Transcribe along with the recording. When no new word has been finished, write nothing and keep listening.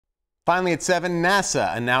Finally at 7,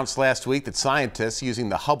 NASA announced last week that scientists using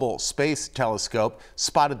the Hubble Space Telescope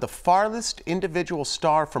spotted the farthest individual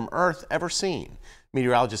star from Earth ever seen.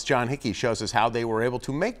 Meteorologist John Hickey shows us how they were able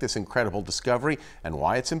to make this incredible discovery and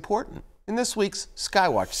why it's important in this week's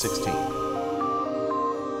Skywatch 16.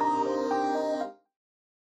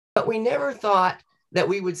 But we never thought that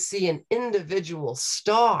we would see an individual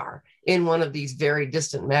star in one of these very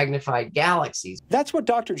distant magnified galaxies. That's what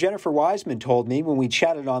Dr. Jennifer Wiseman told me when we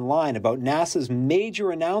chatted online about NASA's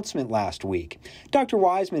major announcement last week. Dr.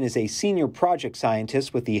 Wiseman is a senior project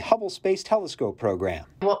scientist with the Hubble Space Telescope program.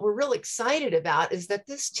 What we're really excited about is that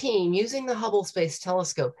this team, using the Hubble Space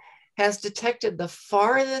Telescope, has detected the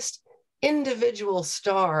farthest individual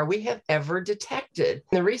star we have ever detected.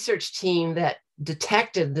 The research team that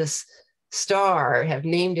detected this star have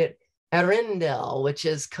named it Earendel, which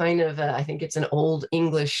is kind of, I think it's an old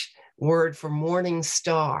English word for morning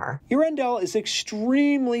star. Earendel is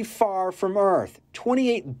extremely far from Earth,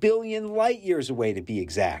 28 billion light years away to be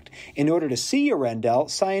exact. In order to see Earendel,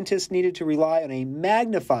 scientists needed to rely on a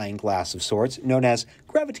magnifying glass of sorts known as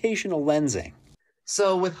gravitational lensing.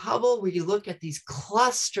 So with Hubble, we look at these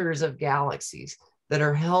clusters of galaxies that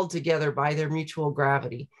are held together by their mutual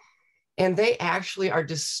gravity. And they actually are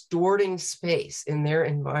distorting space in their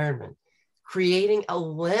environment, creating a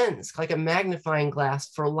lens, like a magnifying glass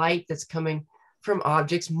for light that's coming from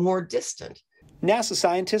objects more distant. NASA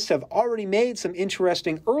scientists have already made some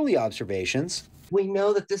interesting early observations. We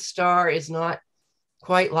know that this star is not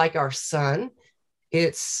quite like our sun.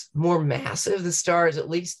 It's more massive. The star is at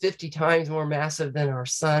least 50 times more massive than our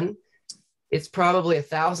sun. It's probably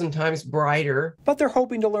 1,000 times brighter. But they're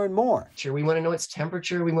hoping to learn more. Sure, we want to know its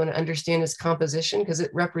temperature. We want to understand its composition because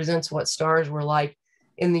it represents what stars were like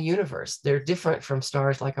in the universe. They're different from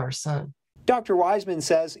stars like our sun. Dr. Wiseman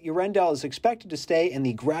says Earendel is expected to stay in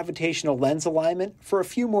the gravitational lens alignment for a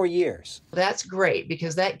few more years. That's great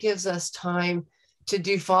because that gives us time to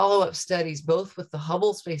do follow-up studies both with the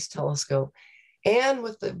Hubble Space Telescope and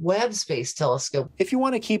with the Webb Space Telescope. If you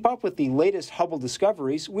want to keep up with the latest Hubble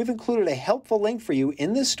discoveries, we've included a helpful link for you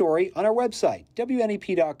in this story on our website,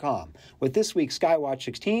 WNEP.com. With this week's Skywatch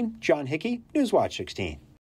 16, John Hickey, Newswatch 16.